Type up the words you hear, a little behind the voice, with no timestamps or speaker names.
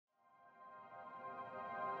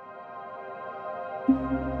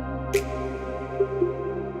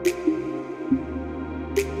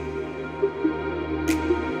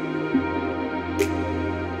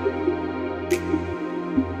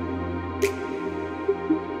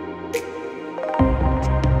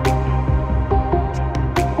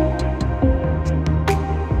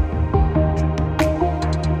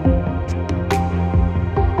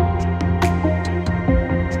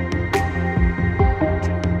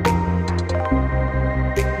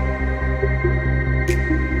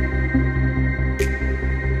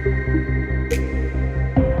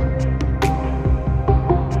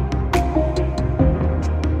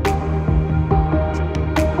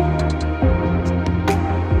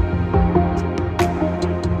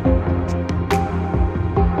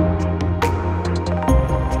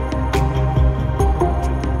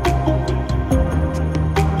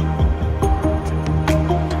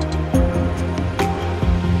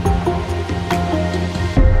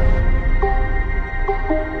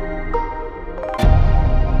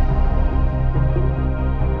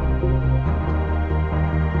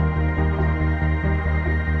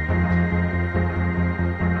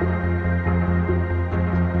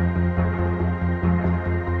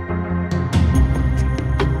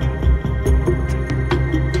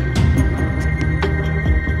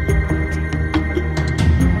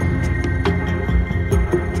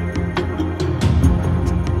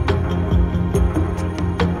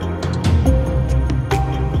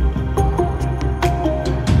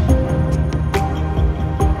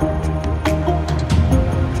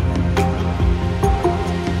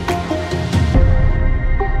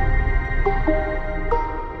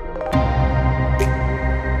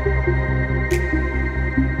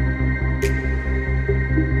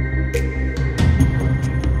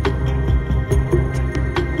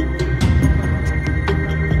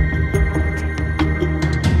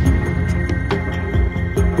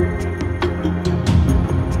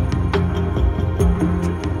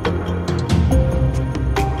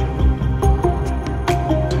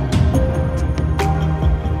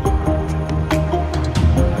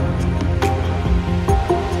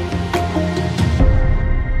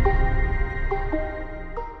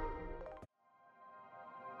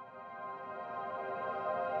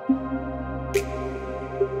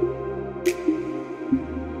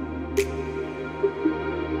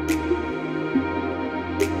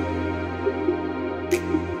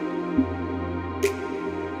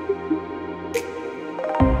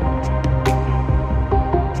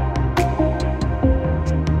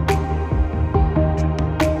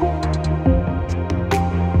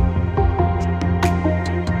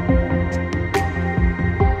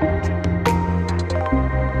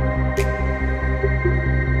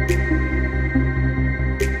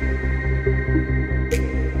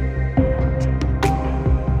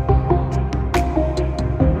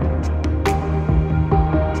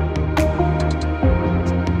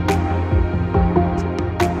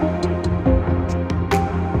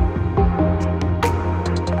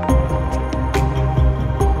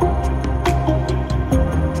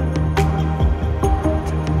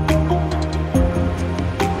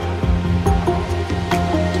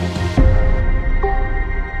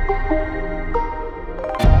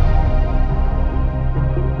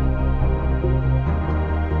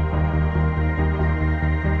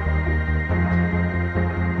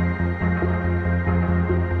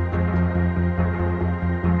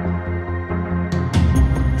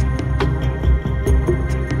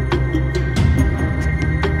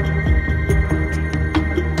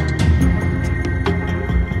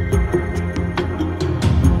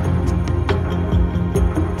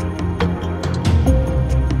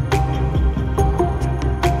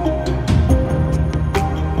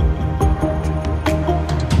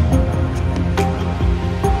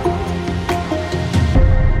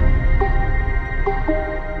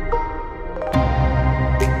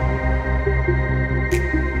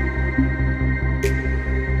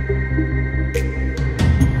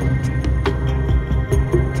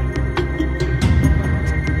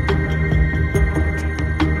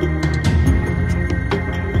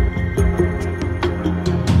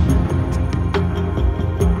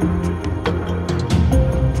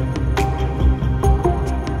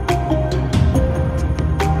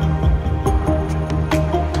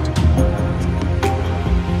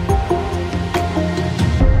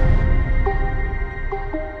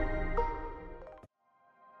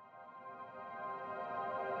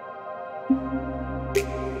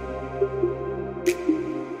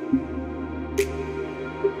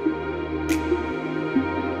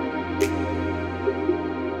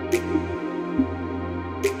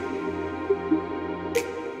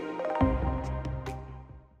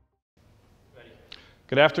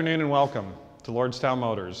Good afternoon and welcome. to Lordstown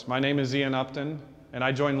Motors. My name is Ian Upton, and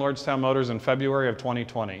I joined Lordstown Motors in February of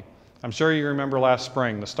 2020. I'm sure you remember last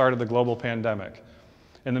spring, the start of the global pandemic.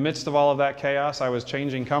 In the midst of all of that chaos, I was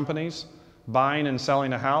changing companies, buying and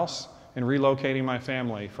selling a house, and relocating my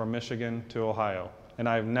family from Michigan to Ohio, and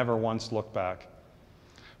I've never once looked back.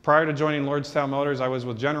 Prior to joining Lordstown Motors, I was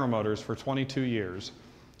with General Motors for 22 years.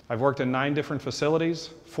 I've worked in 9 different facilities,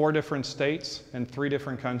 4 different states, and 3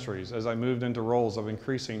 different countries as I moved into roles of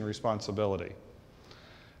increasing responsibility.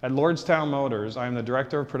 At Lordstown Motors, I am the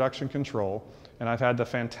Director of Production Control, and I've had the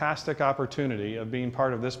fantastic opportunity of being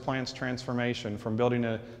part of this plant's transformation from building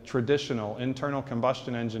a traditional internal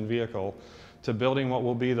combustion engine vehicle to building what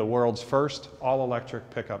will be the world's first all-electric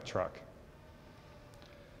pickup truck.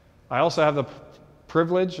 I also have the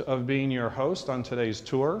privilege of being your host on today's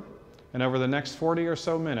tour. And over the next 40 or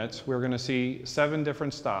so minutes, we're going to see 7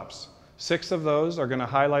 different stops. 6 of those are going to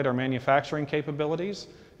highlight our manufacturing capabilities,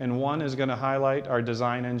 and 1 is going to highlight our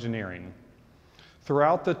design engineering.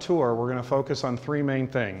 Throughout the tour, we're going to focus on 3 main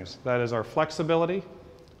things. That is our flexibility,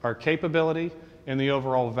 our capability, and the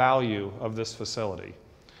overall value of this facility.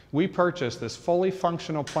 We purchased this fully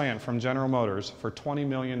functional plant from General Motors for $20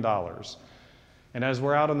 million. And as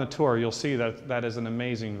we're out on the tour, you'll see that that is an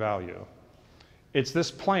amazing value. It's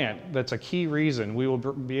this plant that's a key reason we will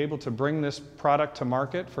be able to bring this product to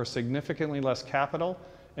market for significantly less capital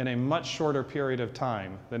in a much shorter period of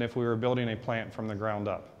time than if we were building a plant from the ground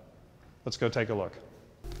up. Let's go take a look.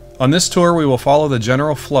 On this tour, we will follow the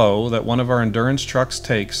general flow that one of our endurance trucks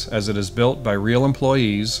takes as it is built by real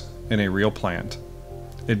employees in a real plant.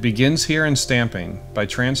 It begins here in stamping by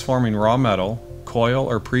transforming raw metal, coil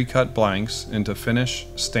or pre-cut blanks into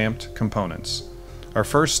finished stamped components. Our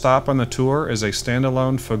first stop on the tour is a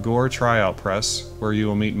standalone Fagor tryout press where you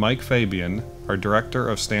will meet Mike Fabian, our Director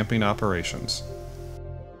of Stamping Operations.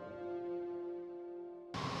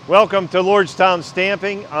 Welcome to Lordstown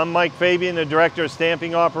Stamping. I'm Mike Fabian, the Director of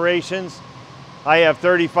Stamping Operations. I have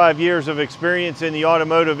 35 years of experience in the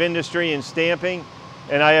automotive industry in stamping,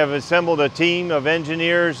 and I have assembled a team of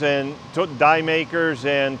engineers and die makers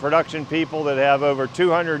and production people that have over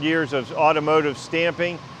 200 years of automotive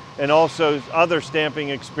stamping and also other stamping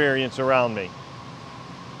experience around me.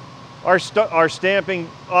 Our stamping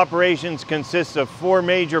operations consists of 4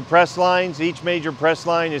 major press lines. Each major press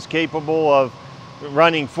line is capable of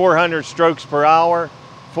running 400 strokes per hour,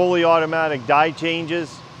 fully automatic die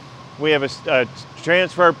changes. We have a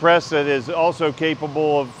transfer press that is also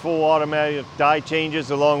capable of full automatic die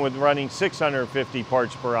changes along with running 650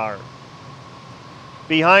 parts per hour.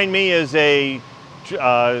 Behind me is a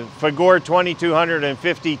Fagor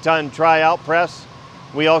 2250 ton tryout press.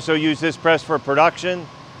 We also use this press for production.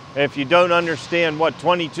 If you don't understand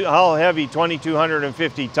how heavy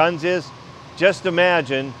 2250 tons is, just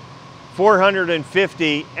imagine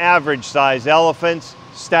 450 average size elephants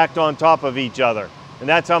stacked on top of each other. And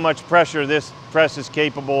that's how much pressure this press is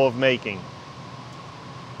capable of making.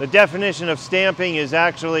 The definition of stamping is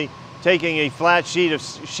actually taking a flat sheet of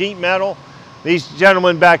sheet metal. These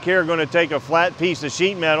gentlemen back here are going to take a flat piece of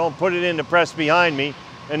sheet metal, put it in the press behind me,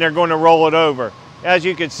 and they're going to roll it over. As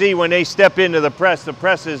you can see, when they step into the press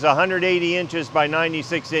is 180 inches by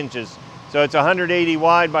 96 inches. So it's 180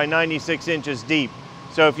 wide by 96 inches deep.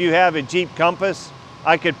 So if you have a Jeep Compass,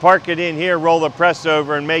 I could park it in here, roll the press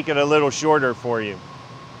over, and make it a little shorter for you.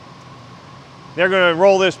 They're going to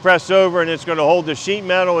roll this press over, and it's going to hold the sheet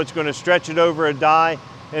metal, it's going to stretch it over a die,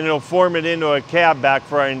 and it'll form it into a cab back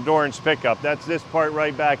for our endurance pickup. That's this part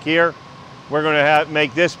right back here. We're going to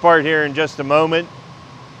make this part here in just a moment.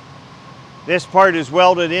 This part is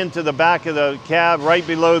welded into the back of the cab right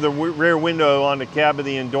below the rear window on the cab of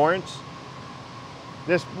the Endurance.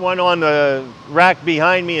 This one on the rack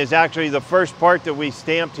behind me is actually the first part that we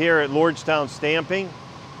stamped here at Lordstown Stamping.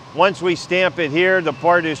 Once we stamp it here, the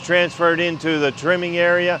part is transferred into the trimming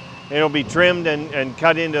area. It'll be trimmed and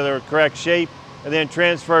cut into the correct shape, and then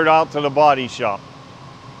transferred out to the body shop.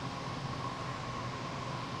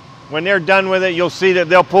 When they're done with it, you'll see that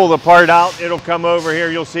they'll pull the part out. It'll come over here.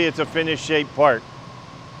 You'll see it's a finished shape part.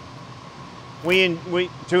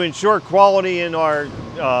 To ensure quality in our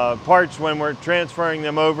parts when we're transferring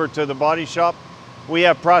them over to the body shop, we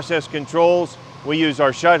have process controls. We use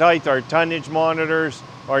our shut height, our tonnage monitors,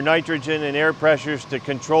 our nitrogen and air pressures to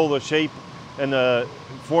control the shape and the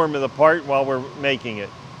form of the part while we're making it.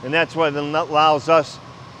 And that's what allows us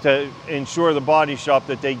to ensure the body shop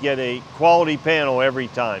that they get a quality panel every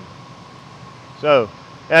time. So,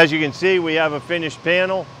 as you can see, we have a finished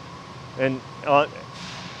panel, and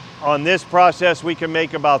on this process we can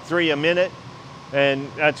make about 3 a minute, and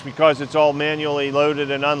that's because it's all manually loaded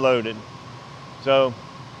and unloaded. So,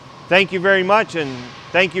 Thank you very much, and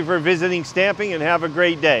thank you for visiting Stamping, and have a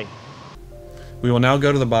great day. We will now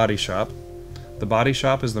go to the body shop. The body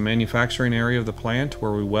shop is the manufacturing area of the plant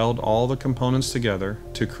where we weld all the components together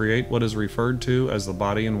to create what is referred to as the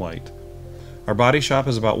body in white. Our body shop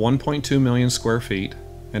is about 1.2 million square feet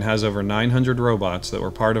and has over 900 robots that were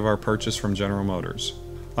part of our purchase from General Motors.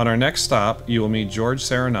 On our next stop, you will meet George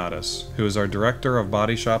Syrianoudis, who is our Director of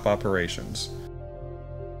Body Shop Operations.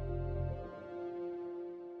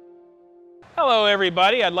 Hello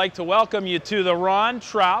everybody, I'd like to welcome you to the Ron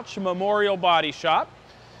Trouch Memorial Body Shop.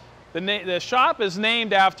 The shop is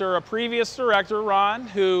named after a previous director, Ron,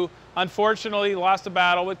 who unfortunately lost a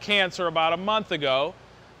battle with cancer about a month ago.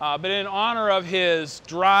 But in honor of his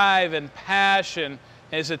drive and passion,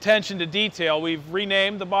 his attention to detail, we've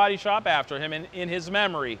renamed the body shop after him in his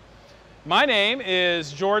memory. My name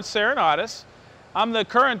is George Syrianoudis. I'm the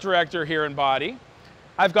current director here in Body.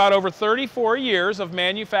 I've got over 34 years of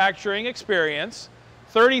manufacturing experience,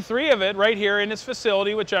 33 of it right here in this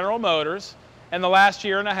facility with General Motors, and the last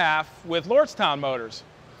year and a half with Lordstown Motors.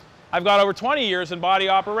 I've got over 20 years in body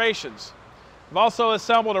operations. I've also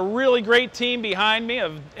assembled a really great team behind me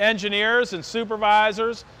of engineers and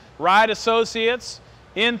supervisors, ride associates,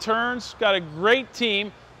 interns. Got a great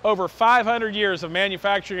team, over 500 years of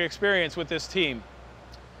manufacturing experience with this team.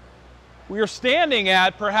 We are standing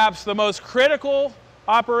at perhaps the most critical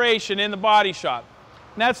operation in the body shop,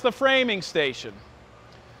 and that's the framing station.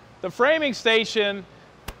 The framing station,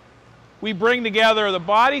 we bring together the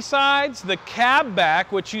body sides, the cab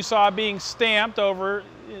back, which you saw being stamped over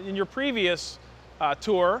in your previous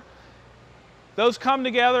tour. Those come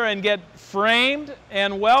together and get framed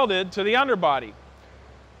and welded to the underbody.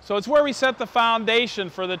 So it's where we set the foundation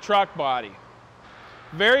for the truck body.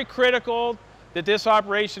 Very critical that this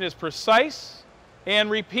operation is precise and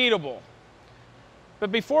repeatable.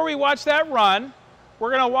 But before we watch that run, we're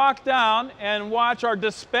going to walk down and watch our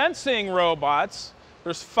dispensing robots.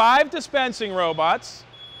 There's 5 dispensing robots,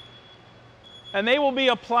 and they will be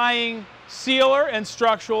applying sealer and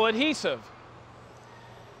structural adhesive.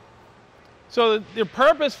 So the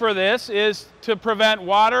purpose for this is to prevent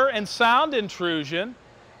water and sound intrusion,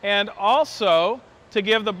 and also to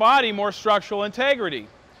give the body more structural integrity.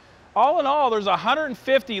 All in all, there's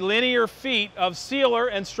 150 linear feet of sealer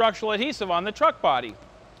and structural adhesive on the truck body.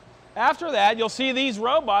 After that, you'll see these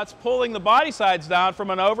robots pulling the body sides down from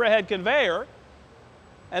an overhead conveyor,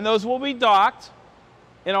 and those will be docked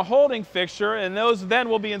in a holding fixture, and those then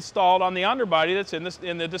will be installed on the underbody that's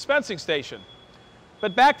in the dispensing station.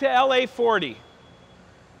 But back to LA40.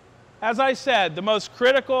 As I said, the most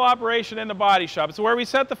critical operation in the body shop. It's where we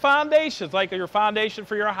set the foundations, like your foundation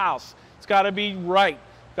for your house. It's got to be right,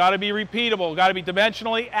 got to be repeatable, got to be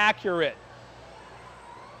dimensionally accurate.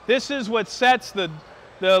 This is what sets the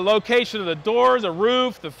location of the doors, the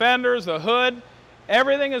roof, the fenders, the hood.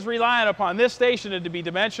 Everything is reliant upon this station to be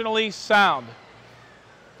dimensionally sound.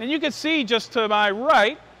 And you can see just to my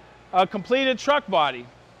right a completed truck body.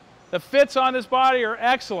 The fits on this body are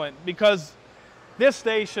excellent because this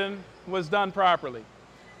station was done properly.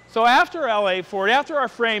 So after LA40, after our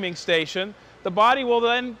framing station, the body will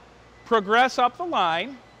then progress up the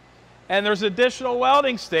line, and there's additional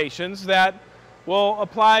welding stations that will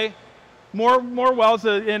apply more welds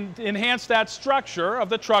to enhance that structure of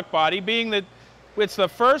the truck body, being that it's the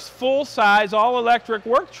first full-size, all-electric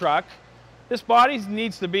work truck. This body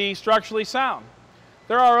needs to be structurally sound.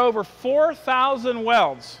 There are over 4,000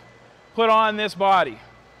 welds put on this body.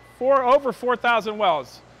 Over 4,000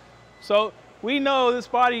 welds. So we know this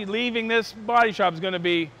body leaving this body shop is going to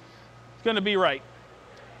be right.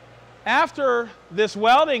 After this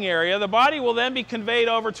welding area, the body will then be conveyed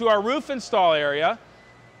over to our roof install area,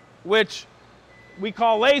 which we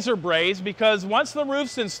call laser braze, because once the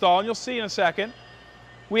roof's installed, and you'll see in a second,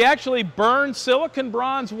 we actually burn silicon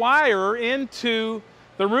bronze wire into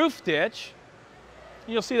the roof ditch.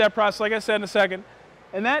 You'll see that process, like I said, in a second.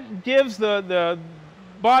 And that gives the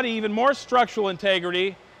body even more structural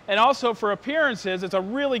integrity, and also for appearances, it's a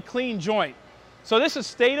really clean joint. So this is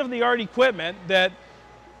state-of-the-art equipment that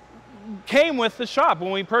came with the shop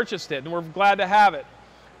when we purchased it, and we're glad to have it.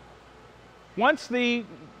 Once the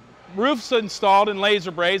roof's installed in laser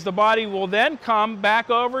braze, the body will then come back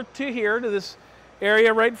over to here, to this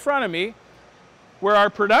area right in front of me, where our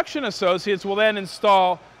production associates will then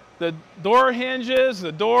install the door hinges,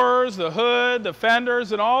 the doors, the hood, the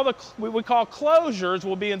fenders, and all the what we call closures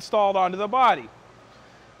will be installed onto the body.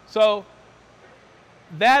 So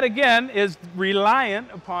that again is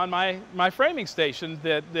reliant upon my framing station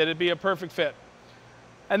that it be a perfect fit.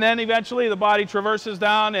 And then eventually the body traverses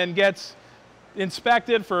down and gets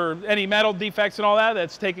inspected for any metal defects and all that,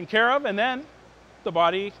 that's taken care of, and then the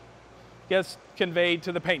body gets conveyed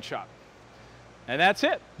to the paint shop. And that's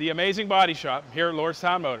it, the amazing body shop here at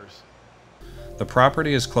Lordstown Motors. The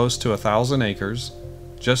property is close to 1,000 acres,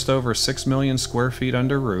 just over 6 million square feet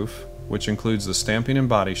under roof, which includes the stamping and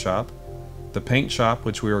body shop, the paint shop,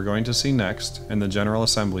 which we are going to see next, and the general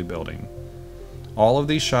assembly building. All of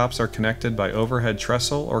these shops are connected by overhead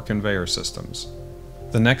trestle or conveyor systems.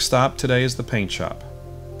 The next stop today is the paint shop.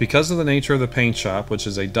 Because of the nature of the paint shop, which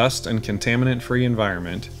is a dust and contaminant-free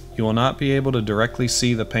environment, you will not be able to directly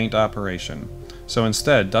see the paint operation. So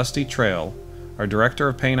instead, Dusty Trail, our Director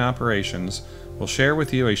of Paint Operations, will share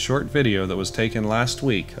with you a short video that was taken last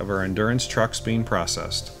week of our endurance trucks being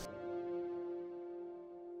processed.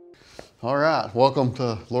 All right, welcome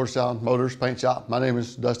to Lordstown Motors Paint Shop. My name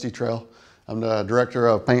is Dusty Trail. I'm the Director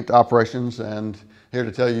of Paint Operations and here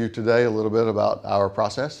to tell you today a little bit about our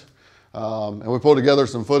process. And we pulled together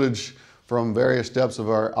some footage from various steps of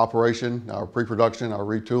our operation, our pre-production, our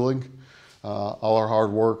retooling, all our hard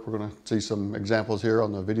work. We're going to see some examples here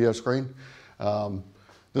on the video screen.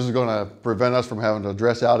 This is going to prevent us from having to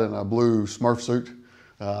dress out in a blue Smurf suit,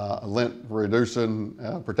 a lint reducing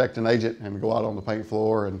protecting agent, and go out on the paint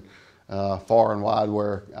floor and far and wide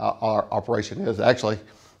where our operation is. Actually,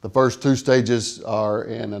 the first two stages are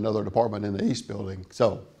in another department in the East building.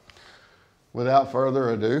 So without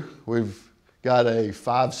further ado, we've got a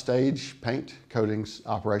 5-stage paint coatings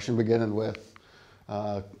operation beginning with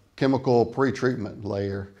chemical pre-treatment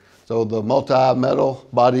layer. So the multi-metal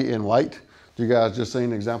body in white, you guys just seen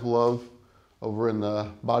an example of over in the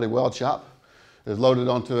body weld shop, is loaded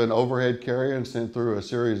onto an overhead carrier and sent through a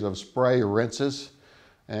series of spray rinses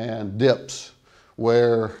and dips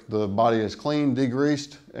where the body is cleaned,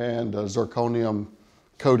 degreased, and a zirconium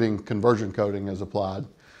coating, conversion coating is applied.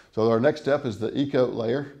 So our next step is the e-coat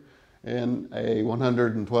layer in a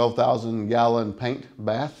 112,000 gallon paint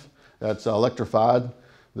bath that's electrified.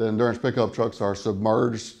 The endurance pickup trucks are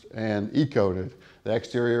submerged and e-coated. The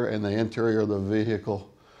exterior and the interior of the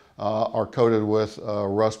vehicle are coated with a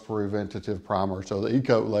rust preventative primer. So the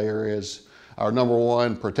e-coat layer is our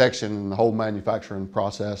 #1 protection in the whole manufacturing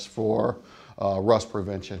process for rust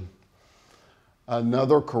prevention.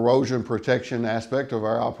 Another corrosion protection aspect of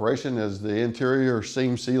our operation is the interior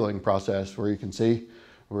seam sealing process, where you can see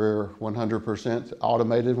we're 100%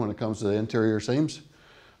 automated when it comes to the interior seams.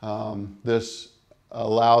 This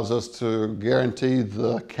allows us to guarantee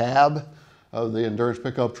the cab of the endurance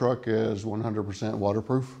pickup truck is 100%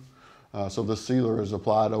 waterproof. So the sealer is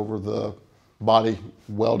applied over the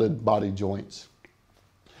welded body joints.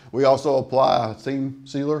 We also apply a seam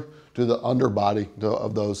sealer to the underbody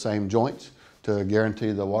of those same joints to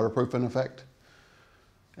guarantee the waterproofing effect,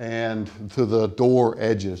 and to the door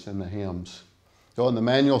edges and the hems. So in the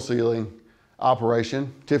manual sealing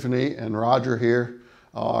operation, Tiffany and Roger here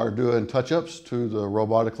are doing touch-ups to the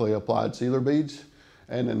robotically applied sealer beads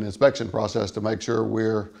and an inspection process to make sure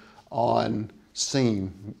we're on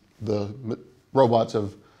seam. The robots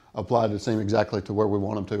have applied the seam exactly to where we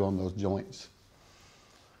want them to on those joints.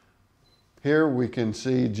 Here we can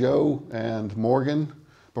see Joe and Morgan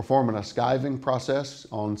performing a skiving process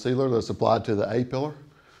on sealer that's applied to the A-pillar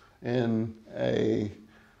in a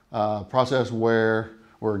process where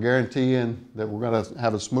we're guaranteeing that we're going to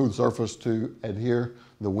have a smooth surface to adhere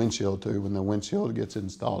the windshield to when the windshield gets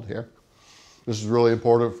installed here. This is really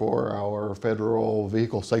important for our federal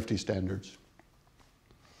vehicle safety standards.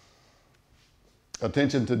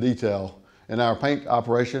 Attention to detail. In our paint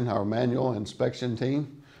operation, our manual inspection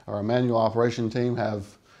team, our manual operation team have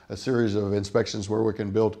a series of inspections where we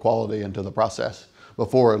can build quality into the process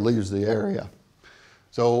before it leaves the area.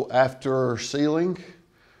 So after sealing,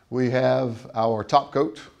 we have our top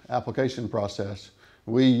coat application process.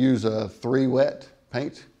 We use a 3-wet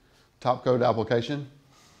paint top coat application,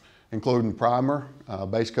 including primer,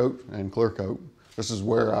 base coat, and clear coat. This is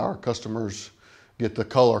where our customers get the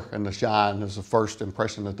color and the shine. Is the first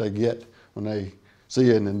impression that they get when they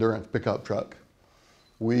see an endurance pickup truck.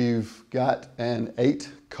 We've got an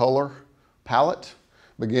 8-color palette,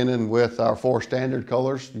 beginning with our 4 standard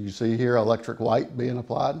colors. You see here electric white being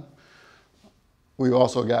applied. We've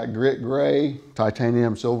also got grit gray,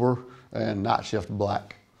 titanium silver, and night shift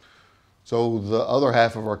black. So the other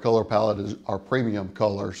half of our color palette is our premium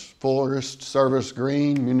colors: Forest Service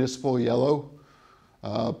green, municipal yellow,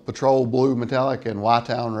 patrol blue metallic, and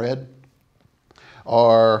Y-Town red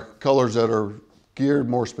are colors that are geared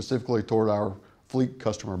more specifically toward our fleet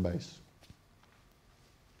customer base.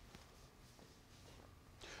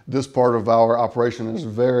 This part of our operation is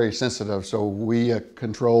very sensitive, so we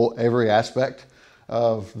control every aspect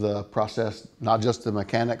of the process, not just the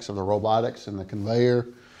mechanics of the robotics and the conveyor,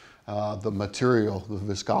 the material, the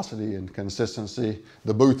viscosity and consistency,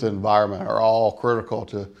 the booth environment are all critical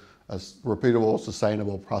to a repeatable,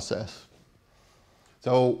 sustainable process.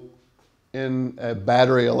 So in a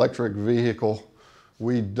battery electric vehicle,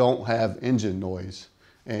 we don't have engine noise.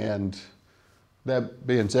 And that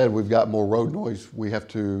being said, we've got more road noise we have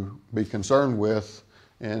to be concerned with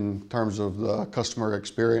in terms of the customer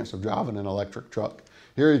experience of driving an electric truck.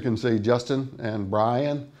 Here you can see Justin and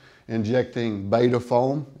Brian injecting beta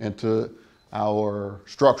foam into our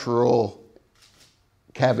structural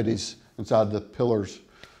cavities inside the pillars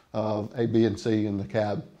of A, B, and C in the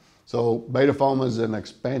cab. So beta foam is an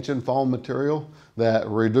expansion foam material that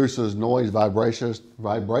reduces noise, vibrations,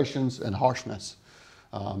 and harshness.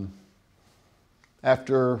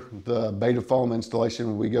 After the beta foam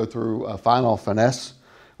installation, we go through a final finesse,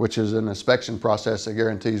 which is an inspection process that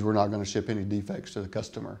guarantees we're not going to ship any defects to the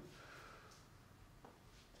customer.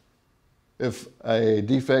 If a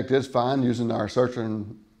defect is found using our search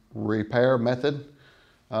and repair method,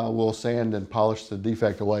 we'll sand and polish the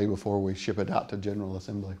defect away before we ship it out to general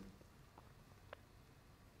assembly.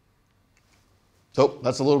 So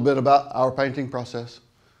that's a little bit about our painting process.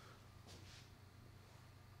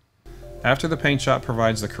 After the paint shop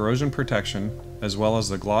provides the corrosion protection, as well as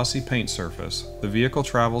the glossy paint surface, the vehicle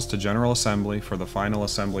travels to general assembly for the final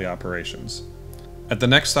assembly operations. At the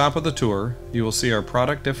next stop of the tour, you will see our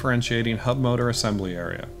product differentiating hub motor assembly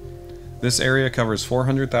area. This area covers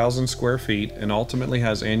 400,000 square feet and ultimately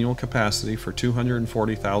has annual capacity for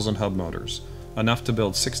 240,000 hub motors, enough to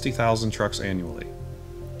build 60,000 trucks annually.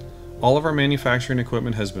 All of our manufacturing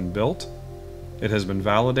equipment has been built, it has been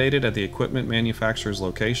validated at the equipment manufacturer's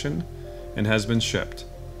location, and has been shipped.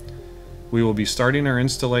 We will be starting our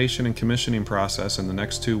installation and commissioning process in the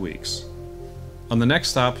next 2 weeks. On the next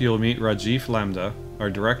stop, you'll meet Rajeev Lamba, our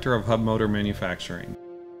Director of Hub Motor Manufacturing.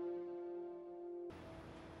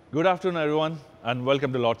 Good afternoon, everyone, and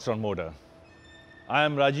welcome to Lordstown Motor. I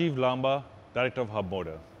am Rajeev Lamba, Director of Hub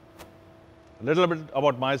Motor. A little bit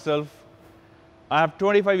about myself. I have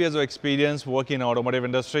 25 years of experience working in the automotive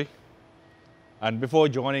industry. And before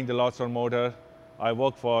joining the Lordstown Motor, I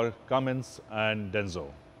worked for Cummins and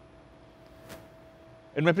Denso.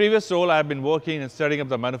 In my previous role, I have been working and setting up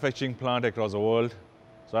the manufacturing plant across the world.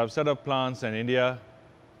 So I've set up plants in India,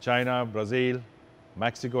 China, Brazil,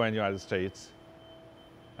 Mexico, and United States.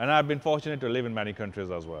 And I've been fortunate to live in many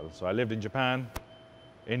countries as well. So I lived in Japan,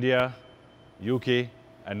 India, UK,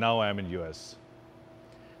 and now I am in US.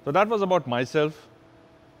 So that was about myself.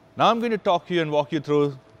 Now I'm going to talk to you and walk you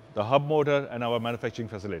through the hub motor and our manufacturing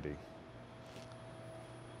facility.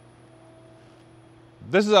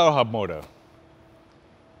 This is our hub motor.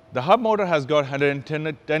 The hub motor has got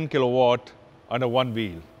 110 kilowatt under one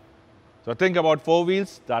wheel. So think about 4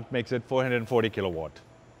 wheels, that makes it 440 kilowatt.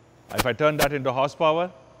 If I turn that into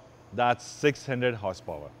horsepower, that's 600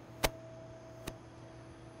 horsepower.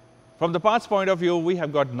 From the parts point of view, we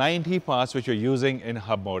have got 90 parts which we're using in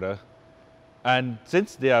hub motor. And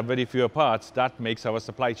since there are very few parts, that makes our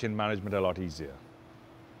supply chain management a lot easier.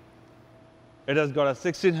 It has got a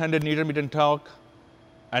 1600 Newton meter torque,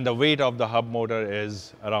 and the weight of the hub motor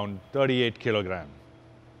is around 38 kilogram.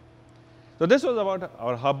 So this was about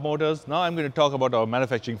our hub motors. Now I'm going to talk about our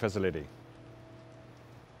manufacturing facility.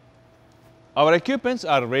 Our equipments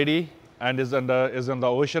are ready and is on the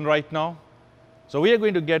ocean right now. So we are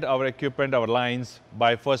going to get our equipment, our lines,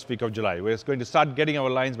 by first week of July. We're going to start getting our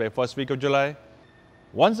lines by first week of July.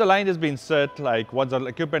 Once the line has been set, like once the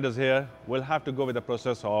equipment is here, we'll have to go with the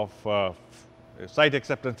process of site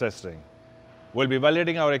acceptance testing. We'll be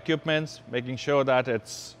validating our equipments, making sure that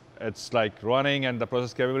it's like running and the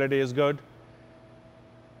process capability is good.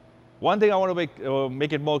 One thing I want to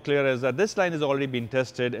make it more clear is that this line has already been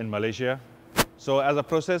tested in Malaysia. So as a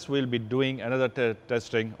process, we'll be doing another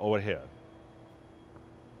testing over here.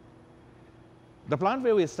 The plant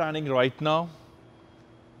where we're standing right now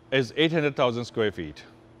is 800,000 square feet,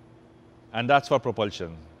 and that's for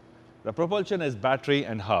propulsion. The propulsion is battery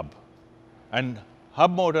and hub, and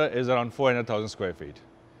hub motor is around 400,000 square feet.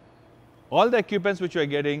 All the equipments which we're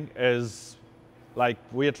getting is like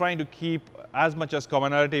we are trying to keep as much as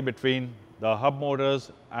commonality between the hub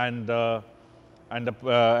motors and the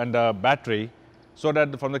battery, so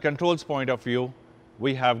that from the controls point of view,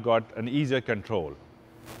 we have got an easier control.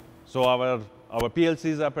 So our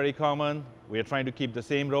PLCs are pretty common. We are trying to keep the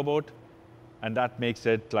same robot, and that makes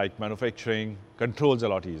it like manufacturing controls a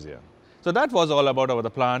lot easier. So that was all about the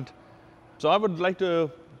plant. So I would like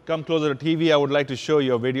to come closer to TV. I would like to show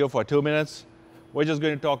you a video for 2 minutes. We're just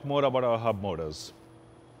going to talk more about our hub motors.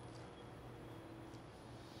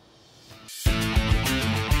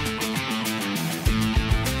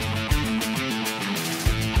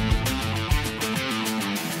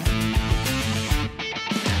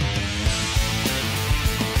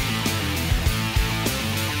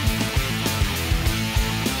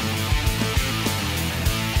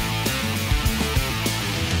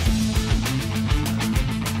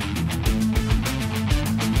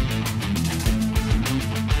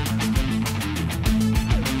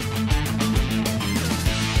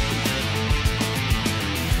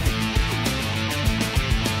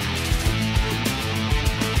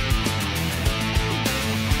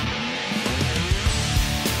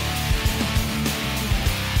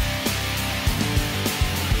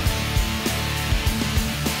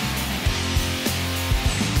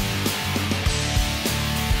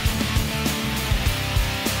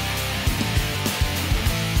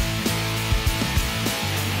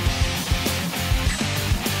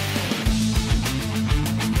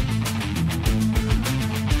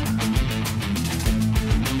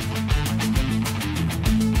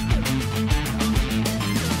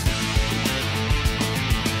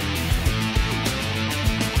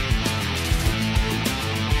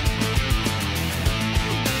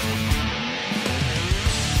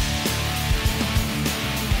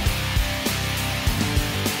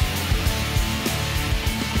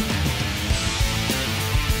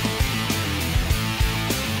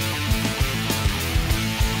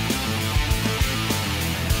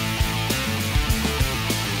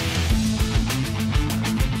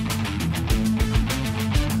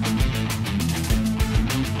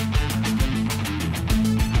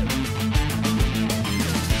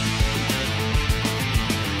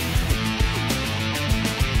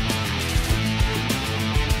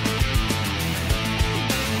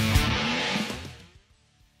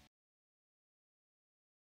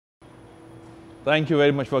 Thank you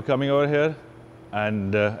very much for coming over here,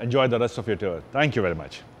 and enjoy the rest of your tour. Thank you very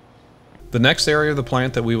much. The next area of the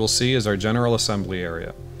plant that we will see is our general assembly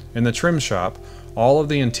area. In the trim shop, all of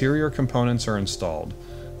the interior components are installed.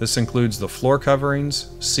 This includes the floor coverings,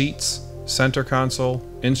 seats, center console,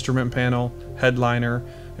 instrument panel, headliner,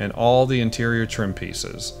 and all the interior trim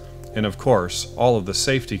pieces. And of course, all of the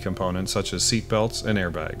safety components such as seat belts and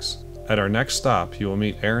airbags. At our next stop, you will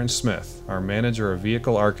meet Aaron Smith, our manager of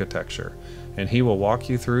vehicle architecture, and he will walk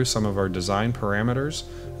you through some of our design parameters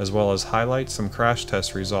as well as highlight some crash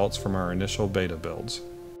test results from our initial beta builds.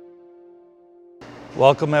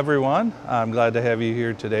 Welcome everyone. I'm glad to have you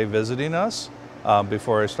here today visiting us.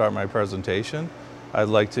 Before I start my presentation, I'd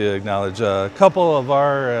like to acknowledge a couple of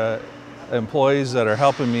our employees that are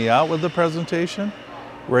helping me out with the presentation.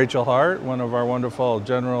 Rachel Hart, one of our wonderful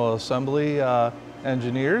General Assembly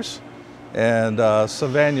engineers, and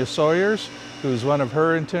Savannah Sawyers, who's one of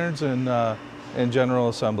her interns in General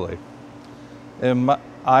Assembly. And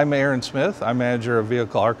I'm Aaron Smith. I'm manager of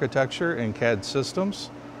vehicle architecture and CAD systems.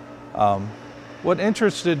 What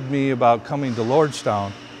interested me about coming to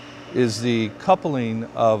Lordstown is the coupling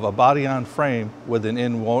of a body-on-frame with an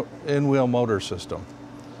in-wheel motor system.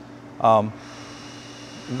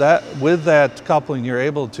 With that coupling, you're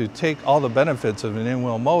able to take all the benefits of an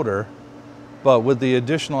in-wheel motor, but with the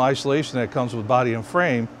additional isolation that comes with body and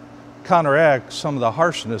frame, counteract some of the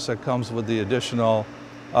harshness that comes with the additional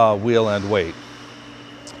wheel end weight.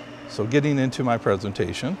 So getting into my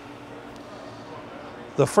presentation,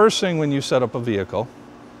 the first thing when you set up a vehicle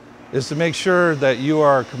is to make sure that you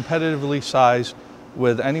are competitively sized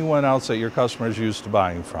with anyone else that your customer is used to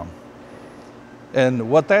buying from.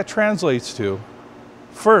 And what that translates to,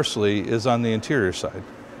 firstly, is on the interior side.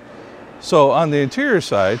 So on the interior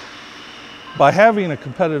side, by having a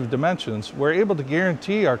competitive dimensions, we're able to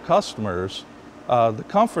guarantee our customers the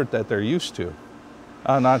comfort that they're used to.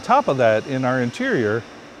 And on top of that, in our interior,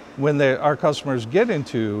 when our customers get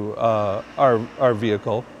into our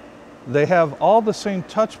vehicle, they have all the same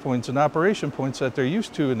touch points and operation points that they're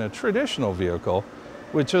used to in a traditional vehicle,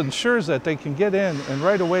 which ensures that they can get in and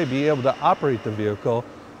right away be able to operate the vehicle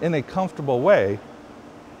in a comfortable way.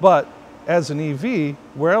 But as an EV,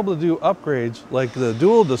 we're able to do upgrades like the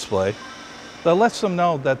dual display that lets them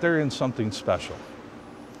know that they're in something special.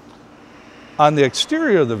 On the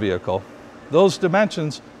exterior of the vehicle, those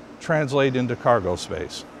dimensions translate into cargo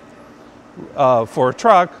space. For a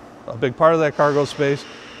truck, a big part of that cargo space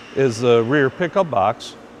is the rear pickup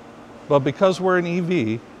box, but because we're an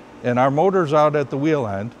EV and our motor's out at the wheel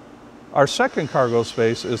end, our second cargo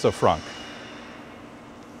space is the front.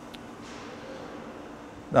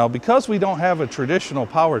 Now, because we don't have a traditional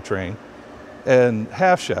powertrain and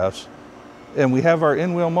half shafts, and we have our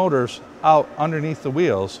in-wheel motors out underneath the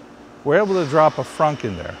wheels, we're able to drop a frunk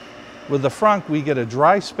in there. With the frunk, we get a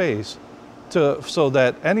dry space so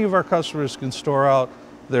that any of our customers can store out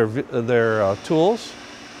their tools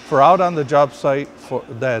for out on the job site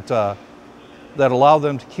that allow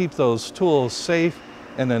them to keep those tools safe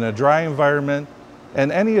and in a dry environment,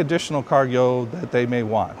 and any additional cargo that they may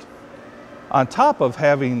want. On top of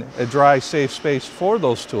having a dry, safe space for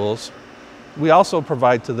those tools, we also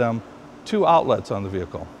provide to them 2 outlets on the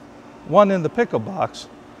vehicle, one in the pickup box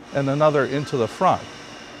and another into the front.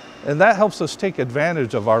 And that helps us take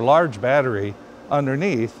advantage of our large battery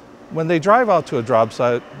underneath. When they drive out to a job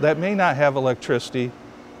site that may not have electricity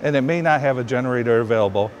and it may not have a generator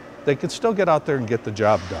available, they can still get out there and get the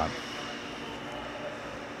job done.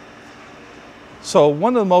 So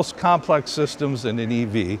one of the most complex systems in an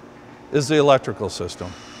EV is the electrical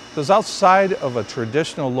system. Because outside of a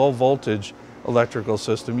traditional low voltage electrical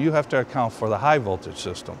system, you have to account for the high voltage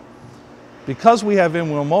system. Because we have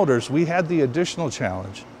in-wheel motors, we had the additional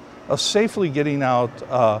challenge of safely getting out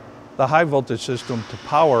the high voltage system to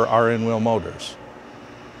power our in-wheel motors.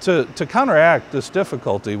 To counteract this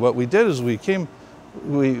difficulty, what we did is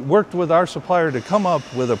we worked with our supplier to come up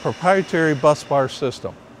with a proprietary bus bar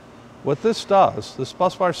system. What this does, this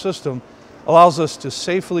bus bar system allows us to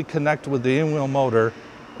safely connect with the in-wheel motor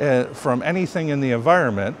from anything in the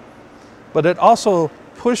environment, but it also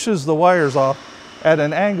pushes the wires off at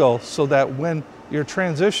an angle so that when you're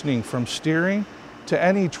transitioning from steering to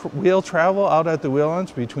any wheel travel out at the wheel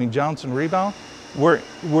ends between jounce and rebound,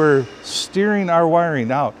 we're steering our wiring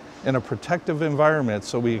out in a protective environment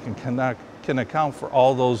so we can account for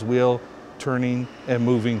all those wheel turning and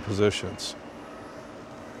moving positions.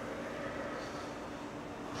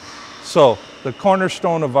 So the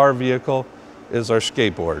cornerstone of our vehicle is our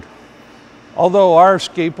skateboard. Although our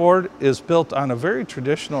skateboard is built on a very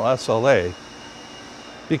traditional SLA,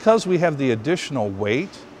 because we have the additional weight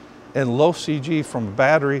and low CG from a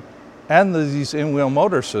battery and these in-wheel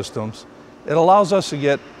motor systems, it allows us to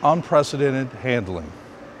get unprecedented handling.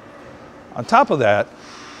 On top of that,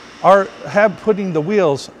 putting the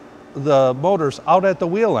motors out at the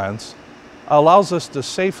wheel ends allows us to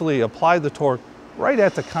safely apply the torque right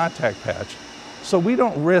at the contact patch. So we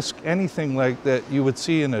don't risk anything like that you would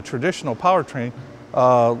see in a traditional powertrain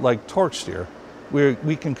like torque steer.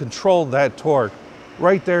 We can control that torque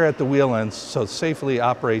right there at the wheel ends so safely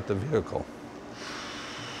operate the vehicle.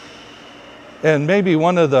 And maybe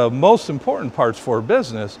one of the most important parts for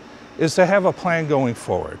business is to have a plan going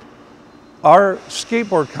forward. Our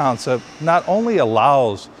skateboard concept not only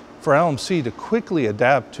allows for LMC to quickly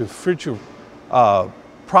adapt to future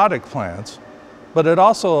product plans, but it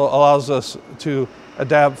also allows us to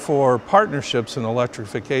adapt for partnerships in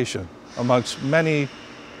electrification amongst many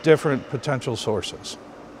different potential sources.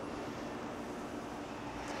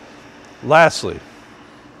 Lastly,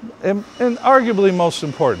 and arguably most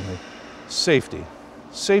importantly, safety.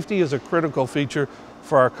 Safety is a critical feature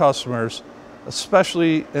for our customers,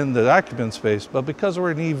 especially in the occupant space, but because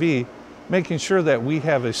we're an EV, making sure that we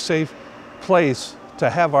have a safe place to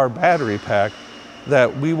have our battery pack,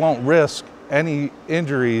 that we won't risk any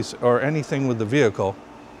injuries or anything with the vehicle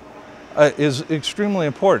is extremely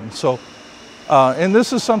important. So, and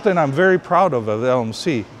this is something I'm very proud of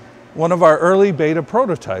LMC. One of our early beta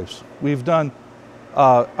prototypes, we've done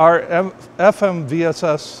our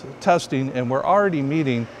FMVSS testing, and we're already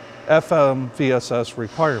meeting FMVSS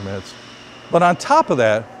requirements. But on top of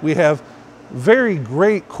that, we have very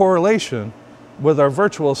great correlation with our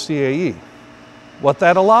virtual CAE. What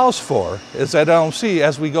that allows for is that LMC,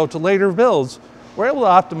 as we go to later builds, we're able to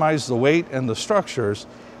optimize the weight and the structures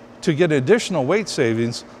to get additional weight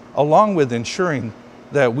savings, along with ensuring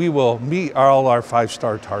that we will meet all our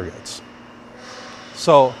 5-star targets.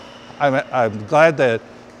 So I'm glad that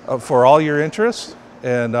for all your interest,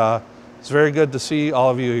 and it's very good to see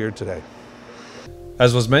all of you here today.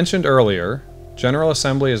 As was mentioned earlier, General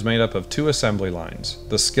Assembly is made up of 2 assembly lines,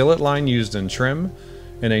 the skillet line used in trim,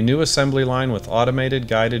 and a new assembly line with automated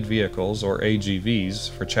guided vehicles, or AGVs,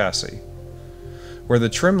 for chassis. Where the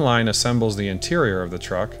trim line assembles the interior of the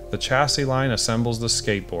truck, the chassis line assembles the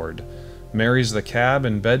skateboard, marries the cab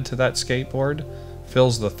and bed to that skateboard,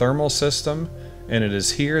 fills the thermal system, and it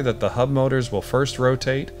is here that the hub motors will first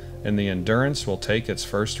rotate and the Endurance will take its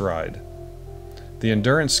first ride. The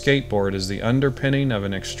Endurance skateboard is the underpinning of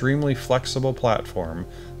an extremely flexible platform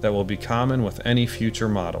that will be common with any future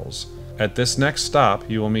models. At this next stop,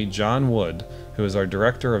 you will meet John Wood, who is our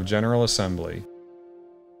Director of General Assembly.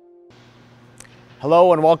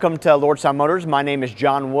 Hello and welcome to Lordstown Motors. My name is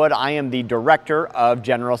John Wood. I am the Director of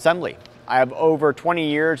General Assembly. I have over 20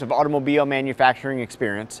 years of automobile manufacturing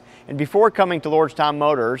experience, and before coming to Lordstown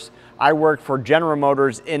Motors, I worked for General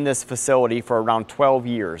Motors in this facility for around 12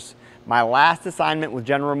 years. My last assignment with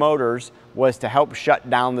General Motors was to help shut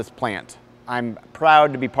down this plant. I'm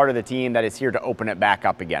proud to be part of the team that is here to open it back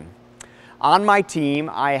up again. On my team,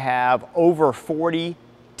 I have over 40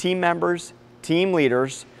 team members, team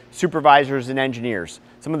leaders, supervisors, and engineers.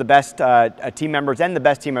 Some of the best team members and the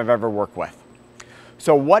best team I've ever worked with.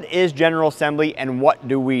 So what is General Assembly and what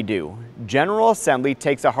do we do? General Assembly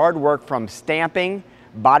takes the hard work from stamping,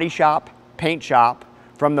 body shop, paint shop,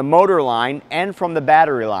 from the motor line and from the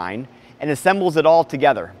battery line, and assembles it all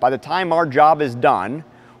together. By the time our job is done,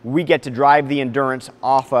 we get to drive the Endurance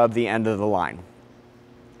off of the end of the line.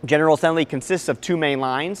 General Assembly consists of 2 main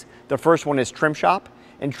lines. The first one is trim shop.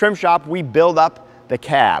 In trim shop, we build up the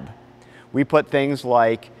cab. We put things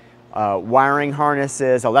like wiring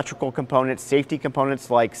harnesses, electrical components, safety components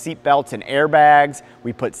like seat belts and airbags.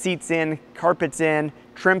 We put seats in, carpets in,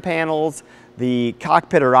 trim panels, the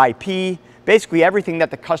cockpit or IP, basically everything that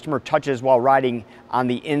the customer touches while riding on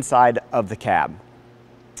the inside of the cab.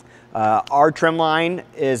 Our trim line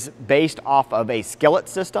is based off of a skillet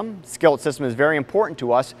system. Skillet system is very important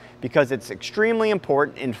to us because it's extremely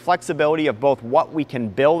important in flexibility of both what we can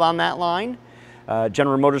build on that line.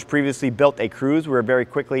 General Motors previously built a Cruze. We were very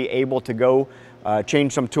quickly able to go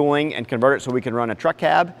change some tooling and convert it so we can run a truck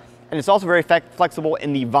cab. And it's also very flexible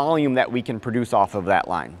in the volume that we can produce off of that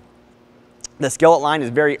line. The skillet line is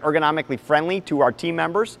very ergonomically friendly to our team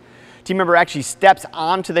members. Team member actually steps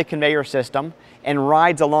onto the conveyor system and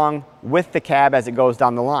rides along with the cab as it goes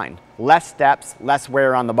down the line. Less steps, less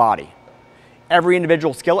wear on the body. Every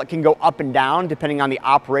individual skillet can go up and down depending on the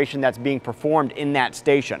operation that's being performed in that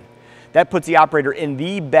station. That puts the operator in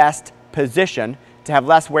the best position to have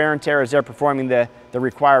less wear and tear as they're performing the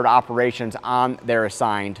required operations on their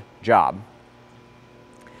assigned job.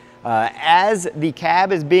 As the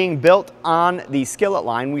cab is being built on the skillet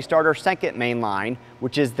line, we start our second main line,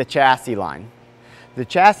 which is the chassis line. The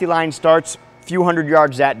chassis line starts a few hundred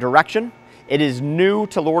yards that direction. It is new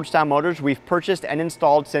to Lordstown Motors. We've purchased and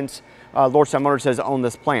installed since Lordstown Motors has owned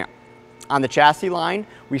this plant. On the chassis line,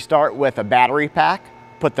 we start with a battery pack,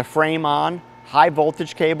 put the frame on, high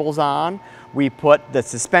voltage cables on, we put the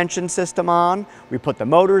suspension system on, we put the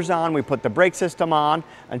motors on, we put the brake system on,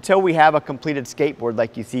 until we have a completed skateboard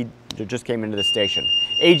like you see that just came into the station.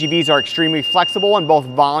 AGVs are extremely flexible in both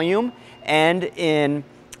volume and in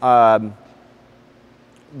what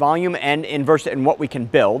we can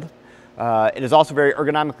build. It is also very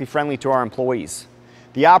ergonomically friendly to our employees.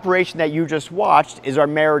 The operation that you just watched is our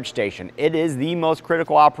marriage station. It is the most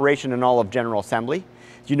critical operation in all of General Assembly.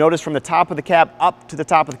 You notice from the top of the cab up to the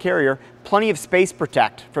top of the carrier, plenty of space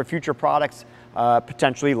protect for future products,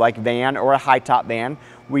 potentially like van or a high top van.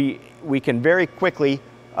 We can very quickly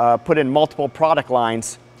put in multiple product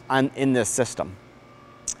lines in this system.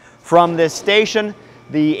 From this station,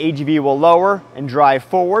 the AGV will lower and drive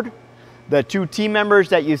forward. The two team members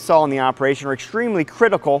that you saw in the operation are extremely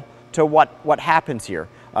critical to what happens here.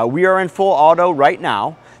 We are in full auto right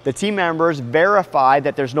now. The team members verify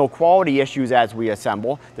that there's no quality issues as we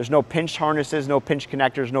assemble. There's no pinched harnesses, no pinched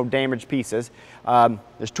connectors, no damaged pieces.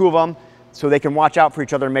 There's two of them, so they can watch out for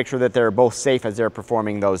each other and make sure that they're both safe as they're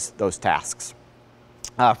performing those tasks.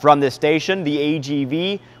 From this station, the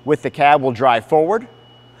AGV with the cab will drive forward.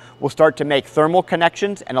 We'll start to make thermal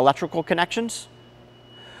connections and electrical connections.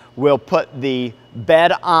 We'll put the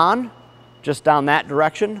bed on, just down that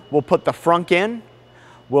direction. We'll put the frunk in.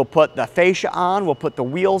 We'll put the fascia on. We'll put the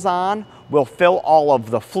wheels on. We'll fill all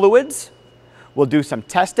of the fluids. We'll do some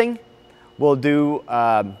testing. We'll do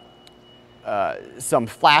some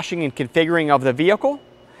flashing and configuring of the vehicle.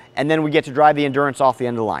 And then we get to drive the Endurance off the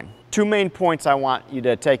end of the line. Two main points I want you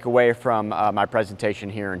to take away from my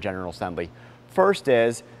presentation here in General Assembly. First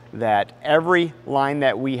is that every line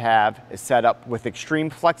that we have is set up with extreme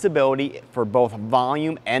flexibility for both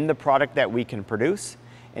volume and the product that we can produce.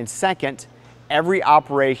 And second, every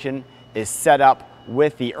operation is set up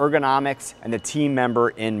with the ergonomics and the team member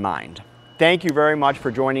in mind. Thank you very much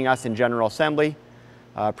for joining us in General Assembly.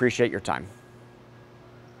 Appreciate your time.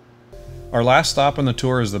 Our last stop on the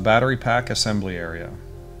tour is the battery pack assembly area.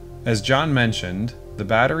 As John mentioned, the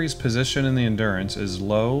battery's position in the Endurance is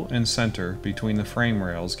low and center between the frame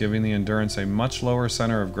rails, giving the Endurance a much lower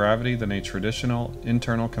center of gravity than a traditional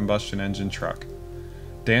internal combustion engine truck.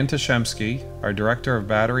 Dan Tasiemski, our Director of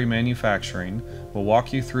Battery Manufacturing, will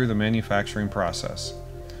walk you through the manufacturing process.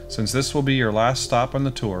 Since this will be your last stop on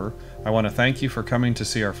the tour, I want to thank you for coming to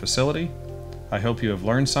see our facility. I hope you have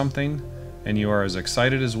learned something, and you are as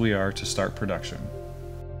excited as we are to start production.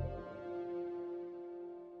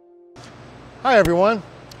 Hi everyone,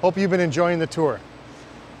 hope you've been enjoying the tour.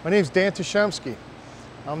 My name is Dan Tasiemski.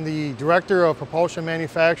 I'm the Director of Propulsion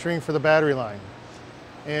Manufacturing for the battery line.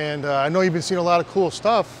 And I know you've been seeing a lot of cool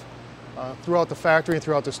stuff throughout the factory and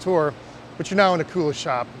throughout this tour, but you're now in the coolest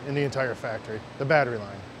shop in the entire factory, the battery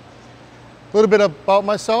line. A little bit about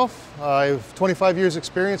myself. I have 25 years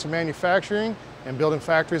experience in manufacturing and building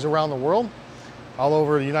factories around the world, all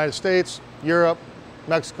over the United States, Europe,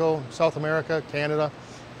 Mexico, South America, Canada.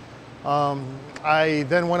 I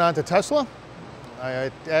then went on to Tesla.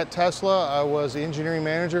 At Tesla, I was the engineering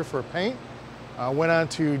manager for paint. Went on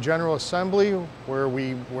to General Assembly, where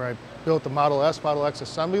I built the Model S, Model X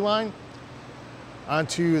assembly line.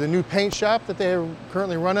 Onto the new paint shop that they are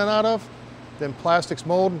currently running out of, then plastics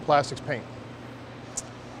mold and plastics paint.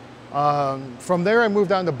 From there, I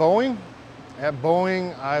moved on to Boeing. At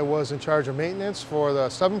Boeing, I was in charge of maintenance for the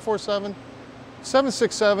 747,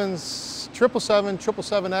 767s, 777,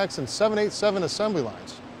 777X, and 787 assembly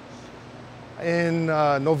lines. In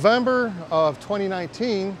November of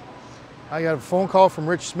 2019, I got a phone call from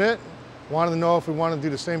Rich Schmidt, wanted to know if we wanted to do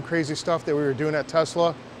the same crazy stuff that we were doing at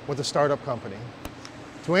Tesla with a startup company.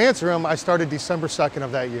 To answer him, I started December 2nd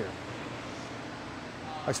of that year.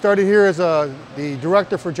 I started here as the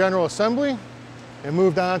director for General Assembly and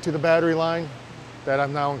moved on to the battery line that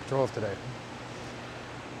I'm now in control of today.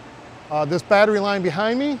 This battery line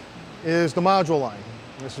behind me is the module line.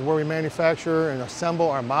 This is where we manufacture and assemble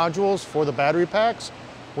our modules for the battery packs,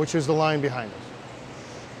 which is the line behind us.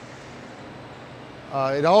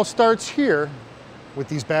 It all starts here with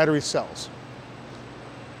these battery cells.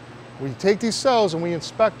 We take these cells and we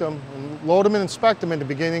inspect them, and load them and inspect them in the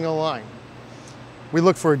beginning of the line. We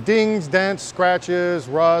look for dings, dents, scratches,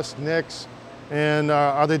 rust, nicks, and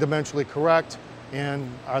are they dimensionally correct, and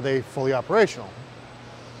are they fully operational?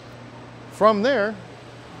 From there,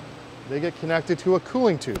 they get connected to a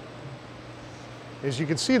cooling tube. As you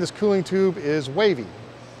can see, this cooling tube is wavy.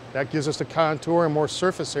 That gives us a contour and more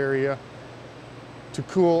surface area to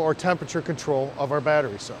cool or temperature control of our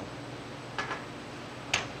battery cell.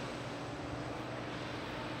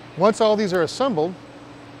 Once all these are assembled,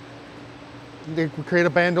 they create a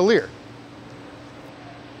bandolier.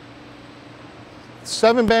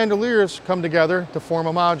 7 bandoliers come together to form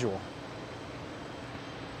a module.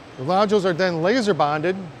 The modules are then laser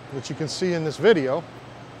bonded, which you can see in this video.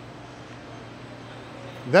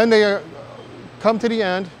 Then they come to the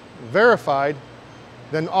end, verified,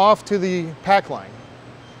 then off to the pack line.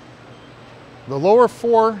 The lower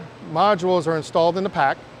 4 modules are installed in the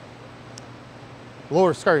pack.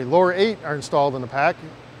 Lower 8 are installed in the pack.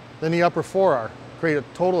 Then the upper 4 are. Create a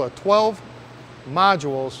total of 12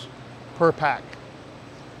 modules per pack.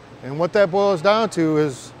 And what that boils down to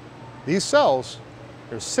is these cells,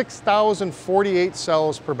 there's 6,048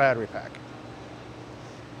 cells per battery pack.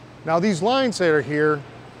 Now these lines that are here,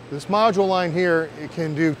 this module line here, it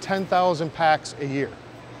can do 10,000 packs a year.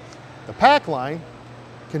 The pack line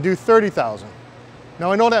can do 30,000.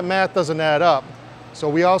 Now I know that math doesn't add up, so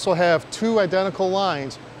we also have 2 identical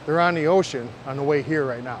lines. They're on the ocean on the way here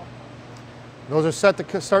right now. Those are set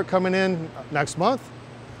to start coming in next month,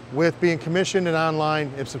 with being commissioned and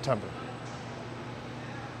online in September.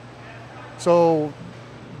 So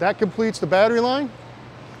that completes the battery line.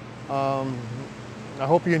 I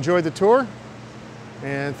hope you enjoyed the tour,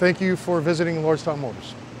 and thank you for visiting Lordstown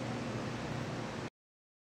Motors.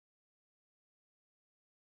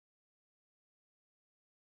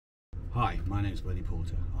 Hi, my name is Bernie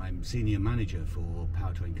Porter. I'm Senior Manager for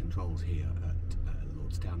Powertrain Controls here at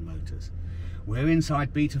Lordstown Motors. We're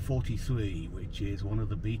inside Beta 43, which is one of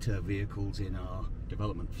the Beta vehicles in our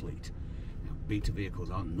development fleet. Now, Beta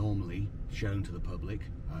vehicles aren't normally shown to the public.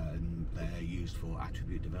 They're used for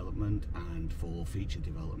attribute development and for feature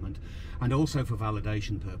development, and also for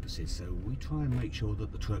validation purposes. So we try and make sure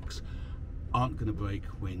that the trucks aren't going to break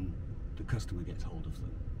when the customer gets hold of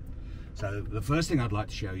them. So the first thing I'd like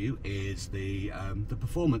to show you is the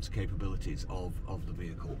performance capabilities of the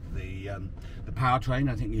vehicle. The powertrain,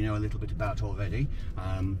 I think you know a little bit about already.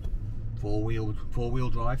 Four-wheel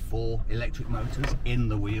drive, 4 electric motors in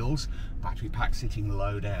the wheels, battery pack sitting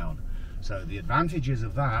low down. So the advantages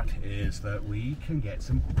of that is that we can get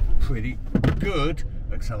some pretty good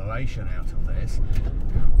acceleration out of this.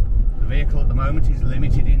 The vehicle at the moment is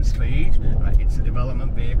limited in speed. It's a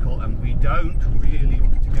development vehicle, and we don't really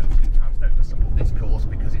want to go too fast over some of this course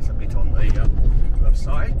because it's a bit on the rough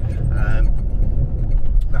side.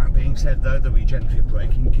 That being said, though, the regenerative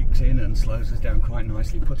braking kicks in and slows us down quite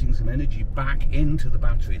nicely, putting some energy back into the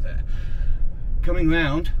battery there. Coming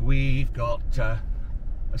round, we've got a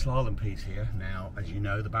slalom piece here. Now, as you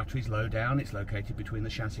know, the battery's low down. It's located between the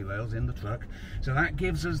chassis rails in the truck, so that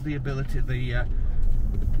gives us the ability, the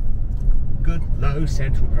good low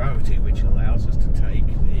central gravity, which allows us to take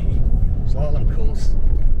the slalom course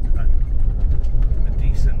at a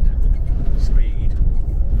decent speed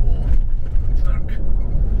for the truck.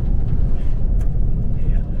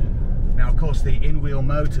 Here. Now, of course, the in-wheel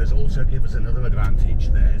motors also give us another advantage.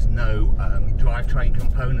 There's no drivetrain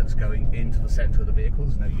components going into the centre of the vehicle.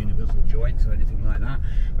 There's no universal joints or anything like that,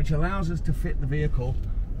 which allows us to fit the vehicle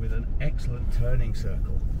with an excellent turning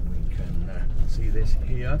circle. We can see this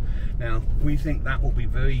here. Now, we think that will be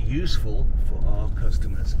very useful for our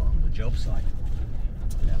customers on the job site.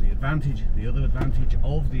 Now, the other advantage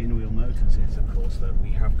of the in-wheel motors is, of course, that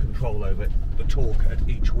we have control over the torque at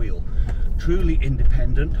each wheel. Truly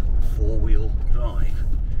independent 4-wheel drive.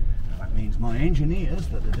 Now, that means my engineers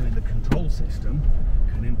that are doing the control system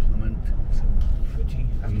can implement some pretty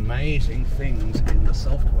amazing things in the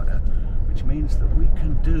software, which means that we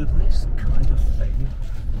can do this kind of thing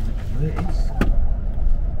like this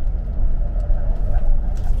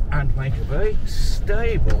and make a very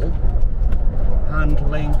stable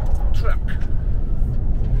handling truck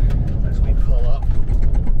as we pull up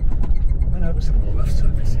and over some more rough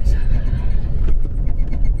surfaces.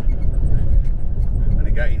 And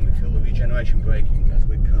again, we feel the regeneration braking as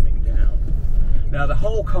we're coming down. Now, the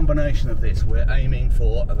whole combination of this, we're aiming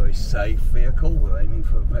for a very safe vehicle, we're aiming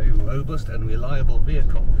for a very robust and reliable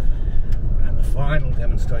vehicle. And the final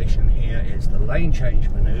demonstration here is the lane change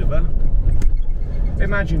manoeuvre.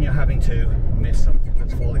 Imagine you're having to miss something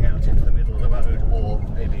that's falling out into the middle of the road, or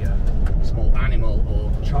maybe a small animal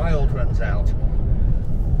or child runs out.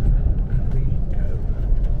 And we go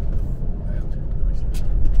round nicely.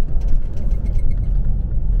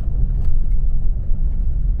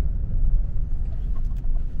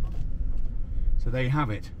 So there you have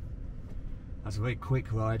it. That's a very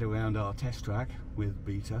quick ride around our test track with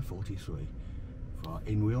Beta 43 for our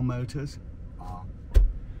in-wheel motors, our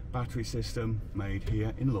battery system made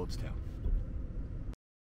here in Lordstown.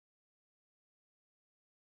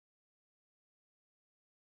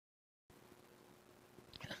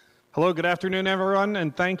 Hello, good afternoon, everyone,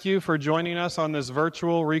 and thank you for joining us on this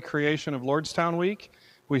virtual recreation of Lordstown Week.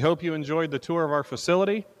 We hope you enjoyed the tour of our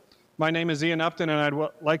facility. My name is Ian Upton, and I'd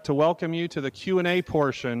like to welcome you to the Q&A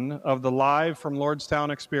portion of the Live from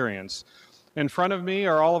Lordstown experience. In front of me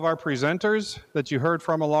are all of our presenters that you heard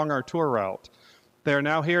from along our tour route. They are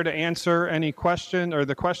now here to answer any question or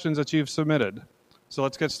the questions that you've submitted. So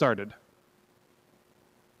let's get started.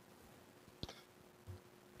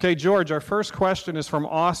 Okay, George, our first question is from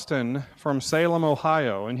Austin from Salem,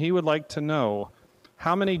 Ohio, and he would like to know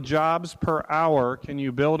how many jobs per hour can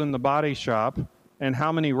you build in the body shop and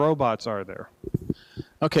how many robots are there?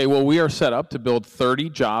 Okay, well, we are set up to build 30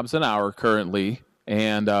 jobs an hour currently,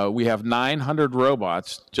 and we have 900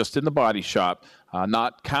 robots just in the body shop,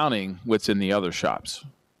 not counting what's in the other shops.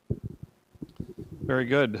 Very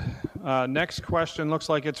good. Next question looks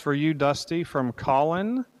like it's for you, Dusty, from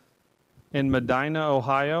Colin in Medina,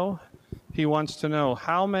 Ohio. He wants to know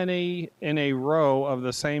how many in a row of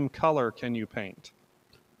the same color can you paint?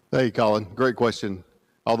 Hey, Colin, great question.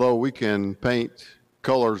 Although we can paint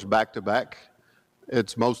colors back to back,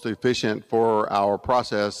 it's most efficient for our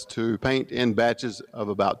process to paint in batches of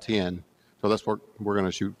about 10. So that's what we're going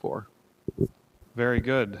to shoot for. Very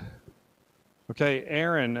good. Okay,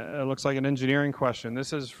 Aaron, it looks like an engineering question.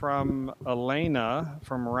 This is from Elena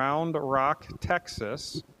from Round Rock,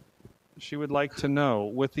 Texas. She would like to know,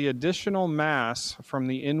 with the additional mass from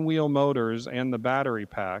the in-wheel motors and the battery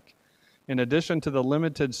pack, in addition to the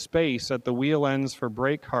limited space at the wheel ends for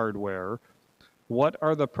brake hardware, what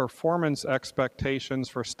are the performance expectations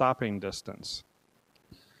for stopping distance?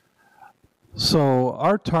 So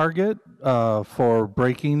our target for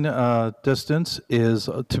braking distance is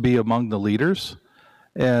to be among the leaders.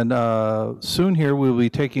 And soon here we'll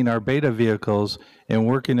be taking our beta vehicles and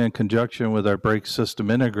working in conjunction with our brake system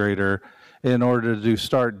integrator in order to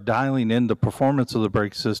start dialing in the performance of the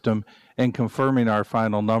brake system and confirming our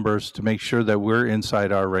final numbers to make sure that we're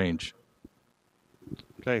inside our range.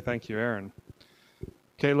 Okay, thank you, Aaron.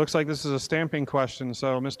 Okay, looks like this is a stamping question.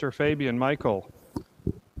 So, Mr. Fabian, Michael,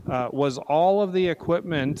 was all of the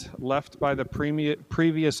equipment left by the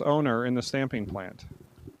previous owner in the stamping plant?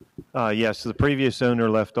 Yes, the previous owner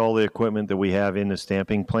left all the equipment that we have in the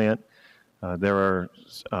stamping plant. There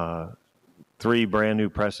are 3 brand new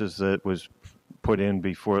presses that was put in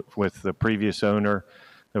before with the previous owner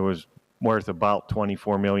that was worth about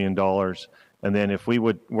 $24 million. And then if we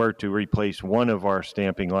were to replace one of our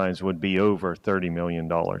stamping lines, would be over $30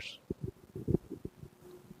 million.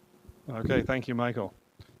 Okay, thank you, Michael.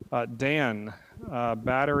 Dan,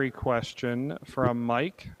 battery question from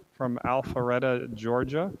Mike from Alpharetta,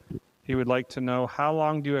 Georgia. He would like to know, how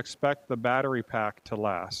long do you expect the battery pack to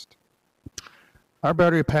last? Our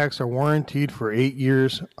battery packs are warranted for 8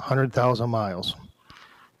 years, 100,000 miles.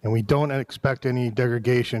 And we don't expect any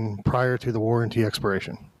degradation prior to the warranty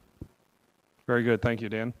expiration. Very good. Thank you,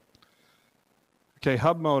 Dan. Okay,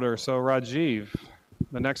 hub motor. So, Rajeev,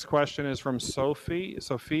 the next question is from Sophia,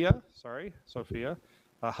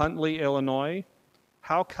 Huntley, Illinois.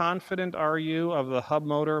 How confident are you of the hub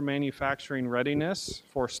motor manufacturing readiness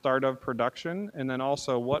for start of production? And then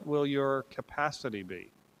also, what will your capacity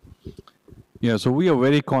be? Yeah, so we are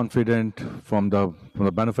very confident from the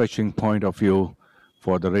manufacturing point of view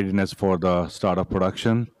for the readiness for the start of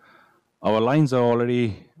production. Our lines are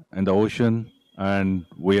already in the ocean, and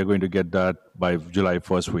we are going to get that by July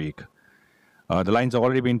 1st week. The lines have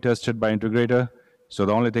already been tested by integrator, so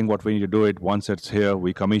the only thing what we need to do it once it's here,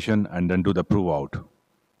 we commission and then do the prove out.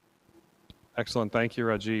 Excellent. Thank you,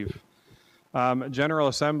 Rajeev. General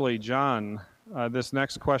Assembly, John, this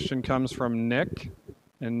next question comes from Nick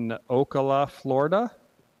in Ocala, Florida.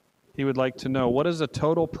 He would like to know, what is the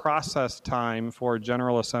total process time for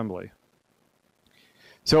General Assembly?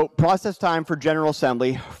 So process time for General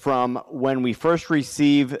Assembly from when we first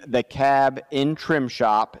receive the cab in trim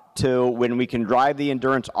shop to when we can drive the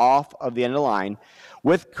Endurance off of the end of the line.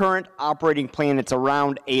 With current operating plan, it's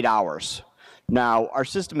around 8 hours. Now, our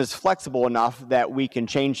system is flexible enough that we can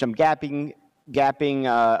change some gapping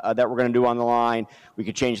that we're going to do on the line. We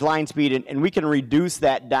could change line speed, and we can reduce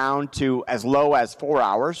that down to as low as 4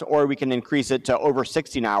 hours, or we can increase it to over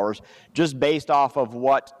 16 hours, just based off of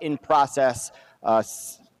what in process,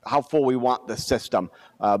 how full we want the system.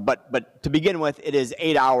 But to begin with, it is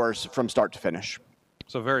 8 hours from start to finish.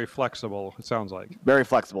 So very flexible, it sounds like. Very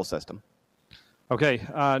flexible system. Okay,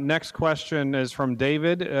 next question is from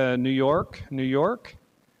David, New York.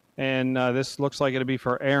 And this looks like it'll be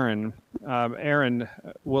for Aaron. Aaron,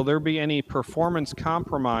 will there be any performance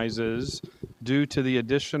compromises due to the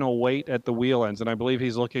additional weight at the wheel ends? And I believe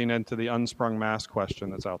he's looking into the unsprung mass question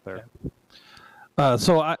that's out there.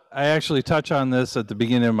 So I actually touch on this at the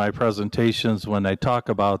beginning of my presentations when I talk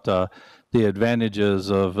about the advantages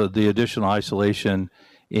of the additional isolation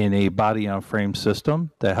in a body-on-frame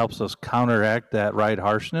system that helps us counteract that ride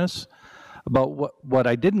harshness. But what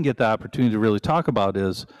I didn't get the opportunity to really talk about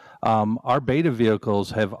is our beta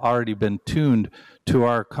vehicles have already been tuned to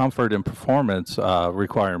our comfort and performance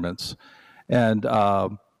requirements. And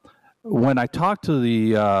when I talked to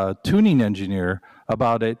the tuning engineer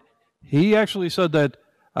about it, he actually said that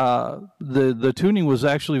the tuning was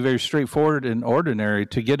actually very straightforward and ordinary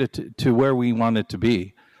to get it to where we want it to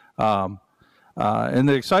be. And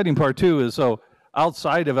the exciting part too is, so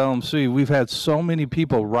outside of LMC, we've had so many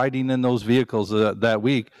people riding in those vehicles that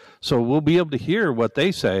week, so we'll be able to hear what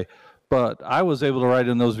they say. But I was able to ride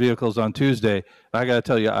in those vehicles on Tuesday. I got to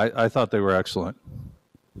tell you, I thought they were excellent.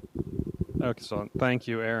 Excellent. Thank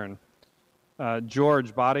you, Aaron.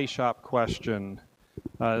 George, body shop question.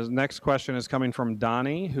 Next question is coming from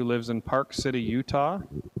Donnie, who lives in Park City, Utah.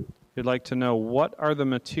 He'd like to know, what are the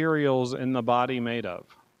materials in the body made of?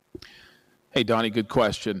 Hey, Donnie, good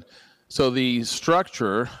question. So the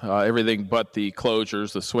structure, everything but the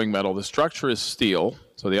closures, the swing metal, the structure is steel.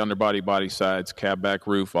 So the underbody, body sides, cab, back,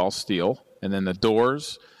 roof, all steel. And then the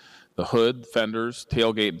doors, the hood, fenders,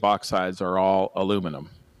 tailgate, box sides are all aluminum.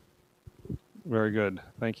 Very good.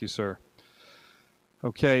 Thank you, sir.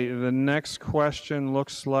 Okay, the next question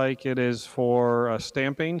looks like it is for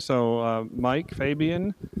stamping. So Mike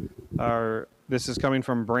Fabian, this is coming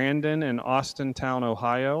from Brandon in Austintown,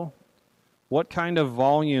 Ohio. What kind of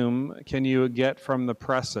volume can you get from the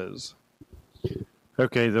presses?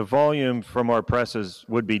 Okay, the volume from our presses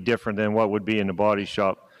would be different than what would be in the body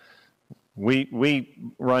shop. We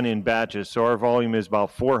run in batches, so our volume is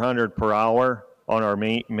about 400 per hour on our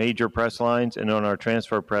major press lines, and on our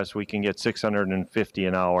transfer press we can get 650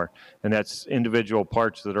 an hour, and that's individual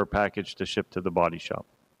parts that are packaged to ship to the body shop.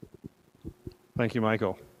 Thank you,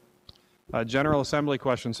 Michael. General assembly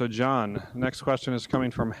question. So John, next question is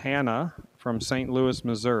coming from Hannah from St. Louis,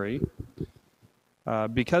 Missouri.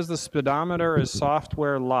 Because the speedometer is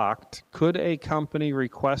software locked, could a company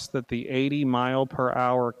request that the 80 mile per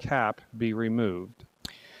hour cap be removed?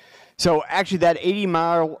 So actually that 80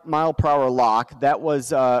 mile per hour lock, that was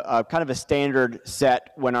kind of a standard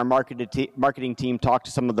set when our marketing team talked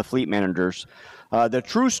to some of the fleet managers. The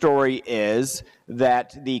true story is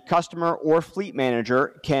that the customer or fleet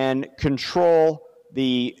manager can control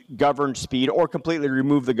the governed speed or completely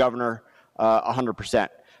remove the governor 100%.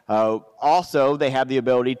 Also, they have the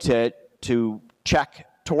ability to check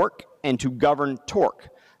torque and to govern torque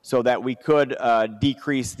so that we could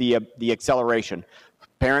decrease the acceleration.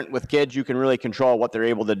 Parent with kids, you can really control what they're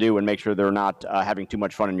able to do and make sure they're not having too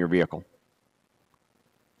much fun in your vehicle.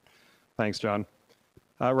 Thanks, John.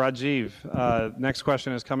 Rajeev, next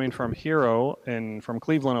question is coming from Hero from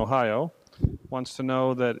Cleveland, Ohio. Wants to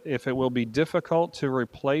know that if it will be difficult to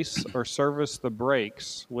replace or service the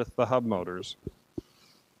brakes with the hub motors.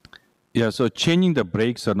 Yeah, so changing the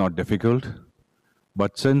brakes are not difficult,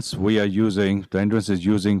 but since the Endurance is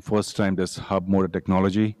using first time this hub motor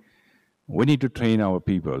technology, we need to train our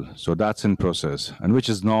people. So that's in process, and which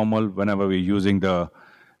is normal whenever we're using the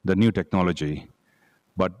new technology.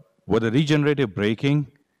 But with the regenerative braking,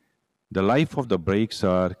 the life of the brakes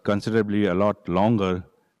are considerably a lot longer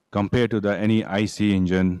compared to any IC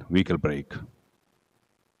engine vehicle brake.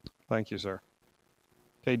 Thank you, sir.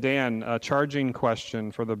 Okay, Dan, a charging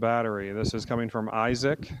question for the battery. This is coming from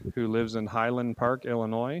Isaac, who lives in Highland Park,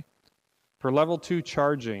 Illinois. For level 2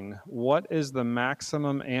 charging, what is the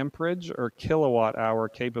maximum amperage or kilowatt hour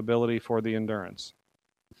capability for the Endurance?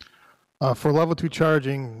 For level 2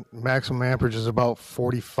 charging, maximum amperage is about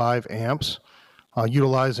 45 amps,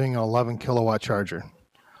 utilizing an 11 kilowatt charger.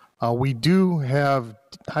 We do have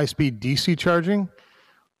high-speed DC charging.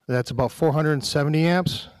 That's about 470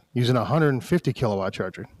 amps, using a 150 kilowatt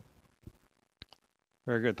charger.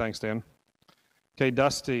 Very good. Thanks, Dan. Okay,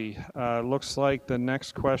 Dusty, looks like the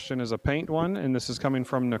next question is a paint one, and this is coming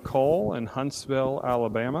from Nicole in Huntsville,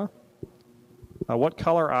 Alabama. What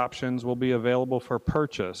color options will be available for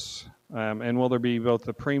purchase, and will there be both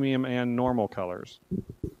the premium and normal colors?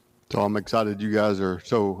 So I'm excited you guys are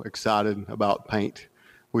so excited about paint.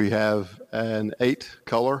 We have an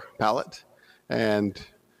 8-color palette, and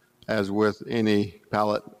as with any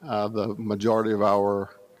palette, the majority of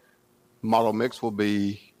our model mix will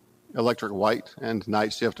be electric white and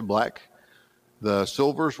night shift black. The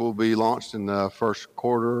silvers will be launched in the first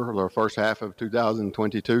quarter or the first half of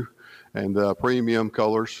 2022, and the premium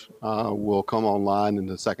colors will come online in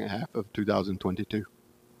the second half of 2022.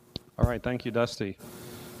 All right, thank you, Dusty.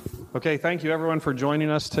 Okay, thank you everyone for joining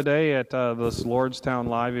us today at this Lordstown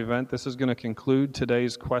live event. This is going to conclude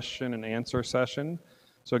today's question and answer session.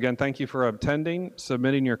 So again, thank you for attending,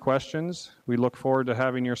 submitting your questions. We look forward to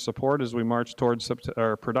having your support as we march towards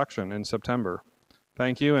production in September.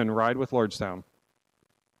 Thank you, and ride with Lordstown.